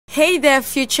Hey there,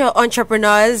 future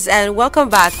entrepreneurs, and welcome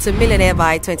back to Millionaire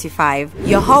by 25,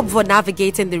 your hub for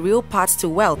navigating the real path to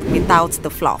wealth without the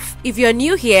fluff. If you're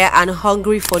new here and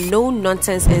hungry for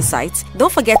no-nonsense insights,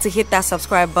 don't forget to hit that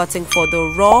subscribe button for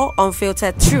the raw,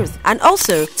 unfiltered truth, and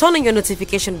also turn on your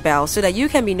notification bell so that you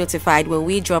can be notified when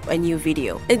we drop a new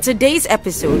video. In today's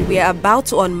episode, we are about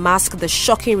to unmask the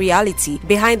shocking reality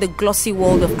behind the glossy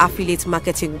world of affiliate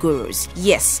marketing gurus.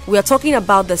 Yes, we are talking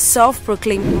about the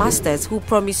self-proclaimed masters who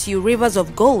promise you rivers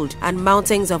of gold and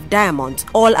mountains of diamonds,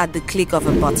 all at the click of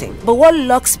a button. But what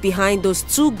lurks behind those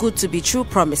too good to be true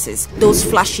promises, those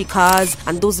flashy cars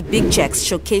and those big checks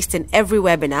showcased in every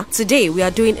webinar? Today we are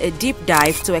doing a deep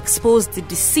dive to expose the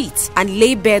deceit and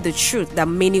lay bare the truth that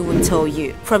many will tell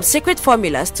you. From secret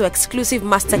formulas to exclusive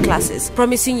masterclasses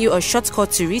promising you a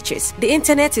shortcut to riches, the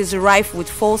internet is rife with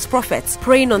false prophets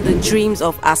preying on the dreams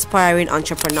of aspiring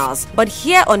entrepreneurs. But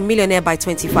here on Millionaire by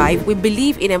 25, we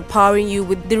believe in empowering you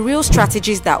with the real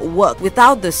strategies that work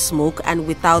without the smoke and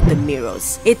without the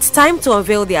mirrors. It's time to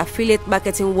unveil the affiliate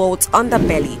marketing world's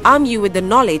underbelly, arm you with the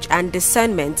knowledge and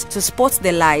discernment to spot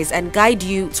the lies and guide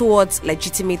you towards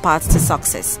legitimate paths to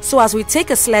success. So as we take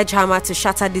a sledgehammer to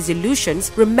shatter these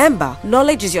illusions, remember,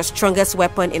 knowledge is your strongest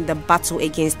weapon in the battle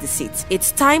against deceit.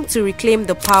 It's time to reclaim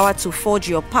the power to forge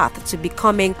your path to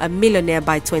becoming a millionaire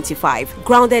by 25,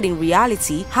 grounded in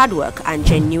reality, hard work, and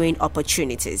genuine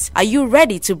opportunities. Are you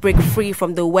ready to break free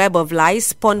from the web of lies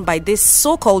spun by these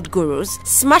so-called gurus?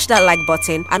 Smash that like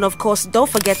button, and of course don't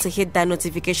forget to hit that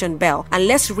notification bell, and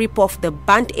let's rip off the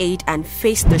band-aid and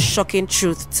face the shocking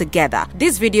truth together.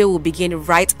 This video will begin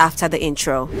right after the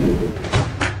intro.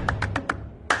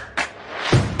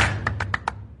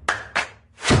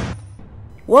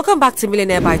 Welcome back to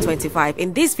Millionaire by 25.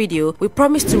 In this video, we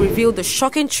promise to reveal the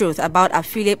shocking truth about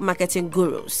affiliate marketing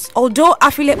gurus. Although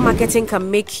affiliate marketing can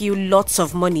make you lots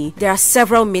of money, there are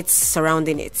several myths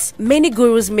surrounding it. Many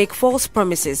gurus make false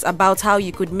promises about how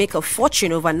you could make a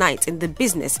fortune overnight in the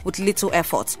business with little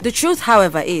effort. The truth,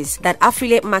 however, is that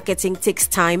affiliate marketing takes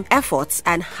time, effort,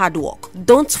 and hard work.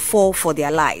 Don't fall for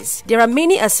their lies. There are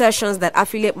many assertions that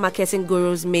affiliate marketing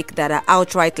gurus make that are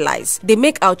outright lies. They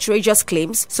make outrageous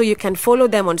claims so you can follow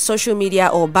them on social media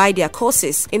or buy their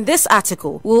courses. In this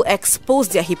article, we'll expose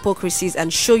their hypocrisies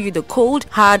and show you the cold,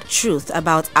 hard truth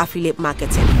about affiliate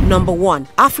marketing. Number 1.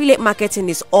 Affiliate marketing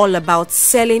is all about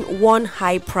selling one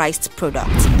high-priced product.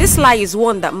 This lie is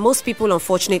one that most people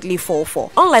unfortunately fall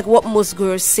for. Unlike what most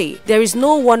gurus say, there is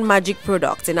no one magic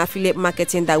product in affiliate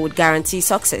marketing that would guarantee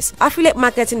success. Affiliate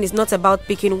marketing is not about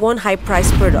picking one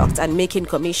high-priced product and making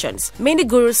commissions. Many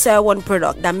gurus sell one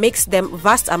product that makes them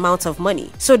vast amounts of money.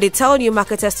 So they tell new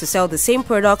marketers to sell the same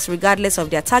products regardless of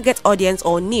their target audience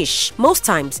or niche. Most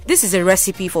times, this is a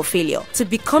recipe for failure. To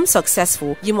become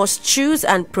successful, you must choose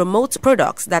and promote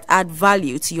products that add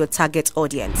value to your target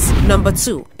audience. Number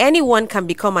 2. Anyone can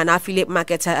become an affiliate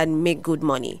marketer and make good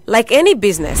money. Like any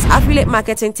business, affiliate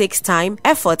marketing takes time,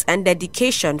 effort, and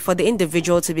dedication for the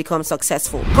individual to become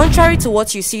successful. Contrary to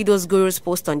what you see those gurus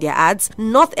post on their ads,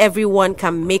 not everyone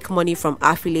can make money from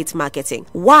affiliate marketing.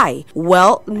 Why?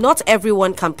 Well, not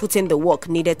everyone can put in the work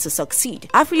needed to succeed.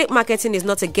 Affiliate marketing is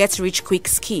not a get-rich-quick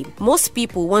scheme. Most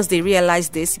people, once they realize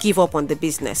this, give up on the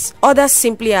business. Others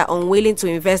simply are unwilling to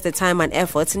invest the time and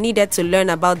effort needed to learn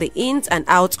about the ins and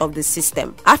outs of the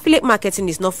system. Affiliate marketing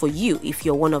is not for you if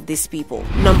you're one of these people.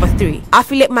 Number 3.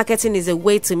 Affiliate marketing is a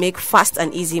way to make fast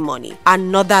and easy money.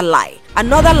 Another lie.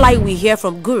 Another lie we hear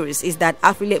from gurus is that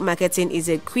affiliate marketing is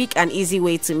a quick and easy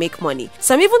way to make money.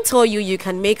 Some even tell you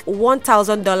can make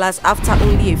 $1,000 after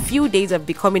only a few days of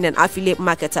becoming an affiliate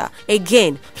marketer.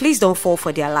 Again, please don't fall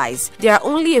for their lies. There are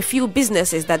only a few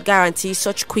businesses that guarantee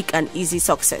such quick and easy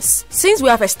success. Since we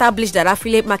have established that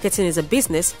affiliate marketing is a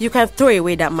business, you can throw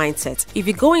away that mindset. If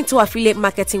you go into affiliate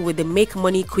marketing with the make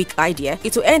money quick idea,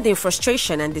 it will end in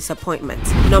frustration and disappointment.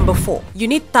 Number 4. You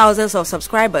need thousands of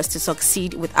subscribers to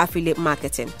succeed with affiliate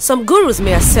marketing. Some gurus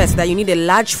may assert that you need a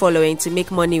large following to make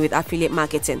money with affiliate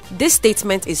marketing. This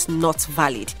statement is not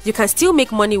valid. You can still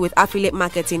make money with affiliate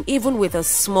marketing even with a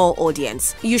small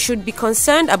audience. You should be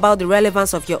concerned about the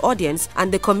relevance of your audience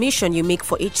and the commission you make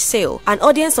for each sale. An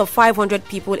audience of 500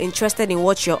 people interested in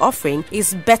what you're offering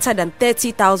is better than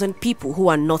 30,000 people who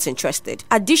are not interested.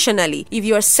 Additionally, if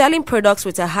you are selling products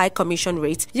with a high commission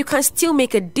rate, you can still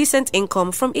make a decent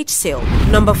income from each sale.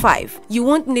 Number 5. You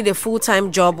won't need a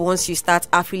full-time job once you you start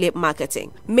affiliate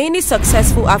marketing. Many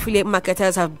successful affiliate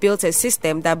marketers have built a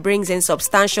system that brings in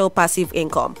substantial passive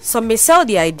income. Some may sell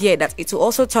the idea that it will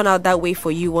also turn out that way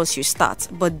for you once you start,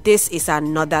 but this is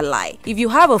another lie. If you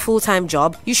have a full-time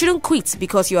job, you shouldn't quit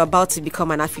because you're about to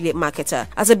become an affiliate marketer.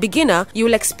 As a beginner, you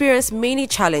will experience many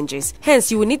challenges. Hence,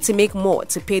 you will need to make more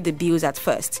to pay the bills at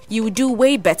first. You will do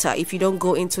way better if you don't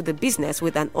go into the business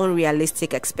with an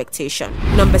unrealistic expectation.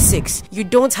 Number 6, you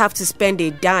don't have to spend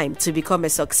a dime to become a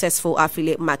successful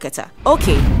affiliate marketer.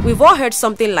 Okay, we've all heard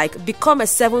something like become a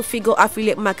 7-figure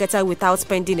affiliate marketer without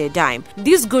spending a dime.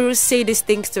 These gurus say these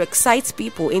things to excite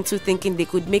people into thinking they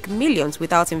could make millions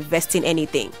without investing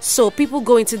anything. So people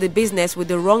go into the business with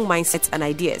the wrong mindsets and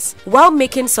ideas. While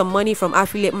making some money from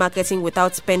affiliate marketing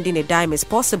without spending a dime is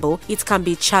possible, it can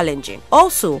be challenging.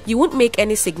 Also, you won't make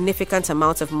any significant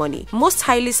amount of money. Most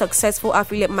highly successful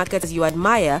affiliate marketers you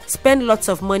admire spend lots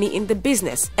of money in the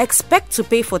business. Expect to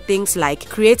pay for things like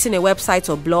creating a website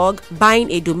or blog,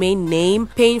 buying a domain name,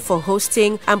 paying for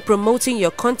hosting, and promoting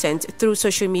your content through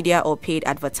social media or paid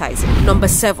advertising. Number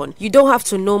 7, you don't have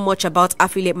to know much about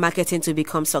affiliate marketing to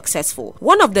become successful.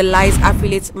 One of the lies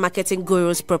affiliate marketing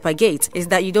gurus propagate is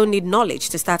that you don't need knowledge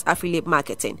to start affiliate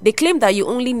marketing. They claim that you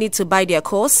only need to buy their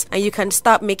course and you can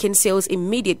start making sales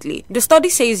immediately. The study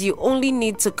says you only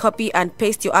need to copy and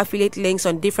paste your affiliate links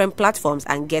on different platforms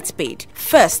and get paid.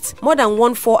 First, more than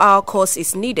one 4-hour course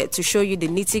is needed to show you the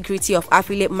nitty-gritty of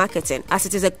affiliate marketing, as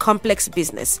it is a complex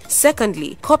business.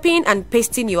 Secondly, copying and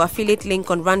pasting your affiliate link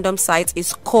on random sites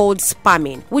is called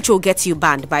spamming, which will get you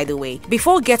banned, by the way.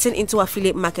 Before getting into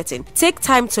affiliate marketing, take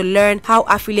time to learn how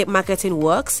affiliate marketing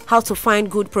works, how to find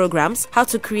good programs, how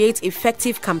to create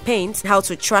effective campaigns, how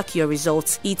to track your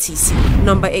results, etc.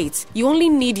 Number 8, you only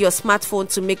need your smartphone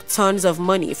to make tons of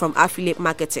money from affiliate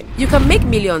marketing. You can make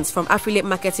millions from affiliate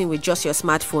marketing with just your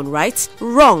smartphone, right?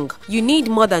 Wrong. You need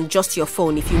more than just your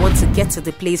phone if you want to get to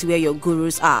the place where your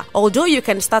gurus are. Although you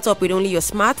can start up with only your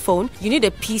smartphone, you need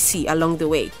a PC along the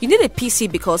way. You need a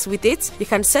PC because with it, you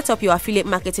can set up your affiliate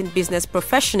marketing business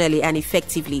professionally and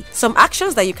effectively. Some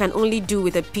actions that you can only do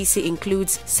with a PC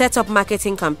includes set up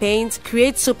marketing campaigns,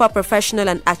 create super professional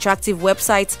and attractive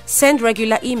websites, send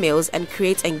regular emails, and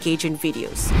create engaging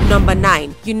videos. Number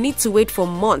 9, you need to wait for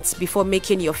months before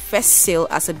making your first sale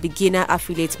as a beginner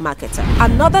affiliate marketer.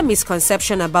 Another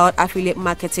misconception about affiliate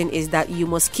marketing is that you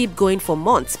must keep going for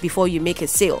months before you make a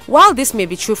sale. While this may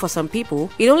be true for some people,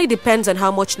 it only depends on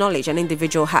how much knowledge an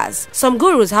individual has. Some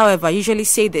gurus, however, usually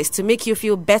say this to make you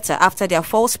feel better after their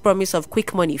false promise of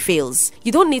quick money fails.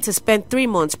 You don't need to spend 3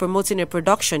 months promoting a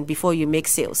production before you make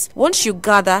sales. Once you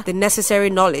gather the necessary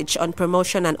knowledge on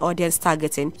promotion and audience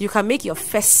targeting, you can make your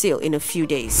first sale in a few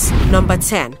days. Number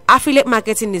 10, affiliate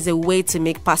marketing is a way to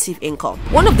make passive income.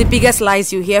 One of the biggest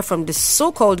lies you hear from the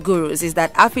so-called gurus is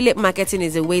that affiliate marketing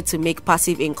is a way to make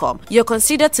passive income. You're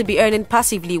considered to be earning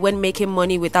passively when making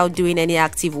money without doing any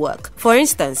active work. For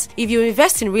instance, if you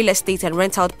invest in real estate and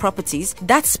rent out properties,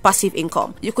 that's passive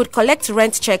income. You could collect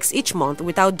rent checks each month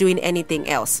without doing anything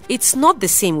else. It's not the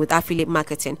same with affiliate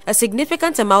marketing. A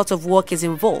significant amount of work is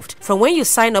involved, from when you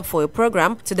sign up for a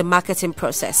program to the marketing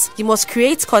process. You must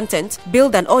create content,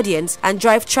 build an audience, and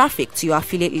drive traffic to your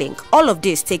affiliate link. All of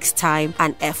this takes time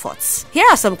and efforts. Here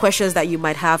are some questions that you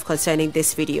might have concerning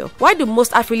this video. Why do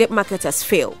most affiliate marketers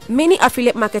fail? Many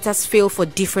affiliate marketers fail for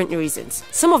different reasons.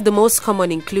 Some of the most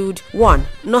common include 1.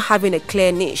 Not having a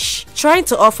clear niche. Trying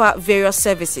to offer various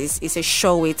services is a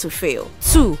sure way to fail.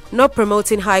 2. Not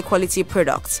promoting high quality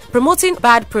products. Promoting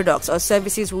bad products or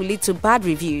services will lead to bad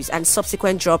reviews and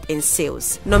subsequent drop in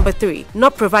sales. Number 3.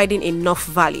 Not providing enough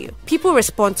value. People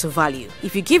respond to value.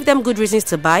 If you give them good reasons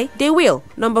to buy, they will.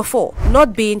 Number 4.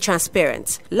 Not being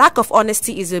transparent. Lack of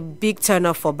honesty is a big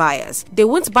turn-off for buyers. They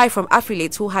won't buy from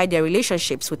affiliates who hide their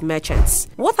relationships with merchants.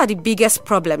 What are the biggest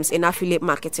problems in affiliate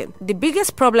marketing? The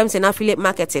biggest problems in affiliate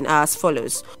marketing are as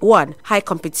follows. 1. High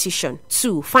competition.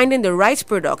 2. Finding the right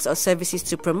products or services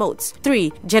to promote.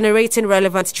 3. Generating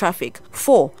relevant traffic.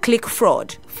 4. Click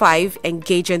fraud. 5.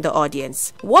 Engaging the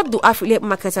audience. What do affiliate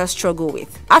marketers struggle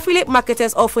with? Affiliate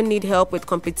marketers often need help with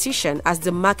competition as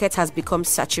the market has become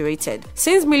saturated.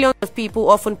 Since millions of people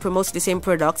often promote the same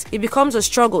product, it becomes a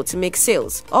struggle to make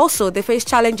sales. Also, they face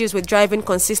challenges with driving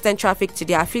consistent traffic to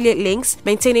their affiliate links,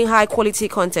 maintaining high quality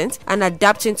content, and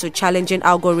adapting to challenging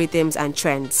algorithms and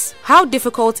trends. How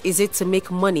difficult is it to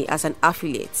make money as an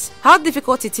affiliate? How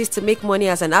difficult it is to make money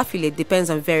as an affiliate depends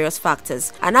on various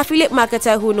factors. An affiliate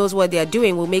marketer who knows what they are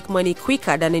doing will make money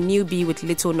quicker than a newbie with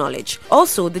little knowledge.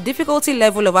 Also, the difficulty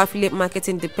level of affiliate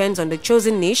marketing depends on the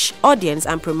chosen niche, audience,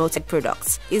 and promoted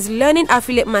products. Is learning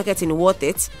affiliate marketing worth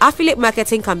it? Affiliate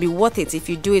marketing can be worth it if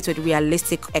you do it with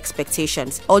realistic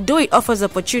expectations. Although it offers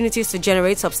opportunities opportunities to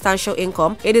generate substantial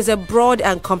income, it is a broad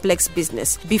and complex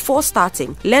business. Before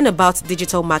starting, learn about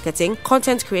digital marketing,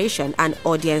 content creation, and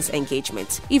audience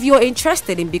engagement. If you're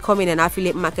interested in becoming an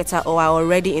affiliate marketer or are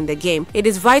already in the game, it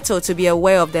is vital to be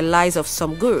aware of the lies of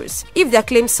some gurus. If their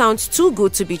claim sounds too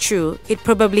good to be true, it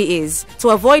probably is. To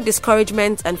avoid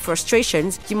discouragement and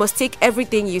frustrations, you must take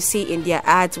everything you see in their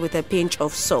ads with a pinch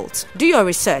of salt. Do your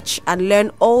research and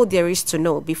learn all there is to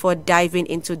know before diving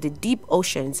into the deep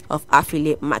oceans of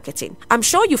affiliate marketing. I'm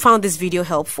sure you found this video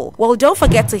helpful. Well, don't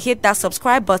forget to hit that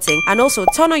subscribe button and also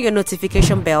turn on your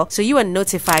notification bell so you are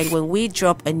notified when we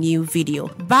drop a new video.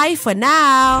 Bye for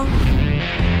now.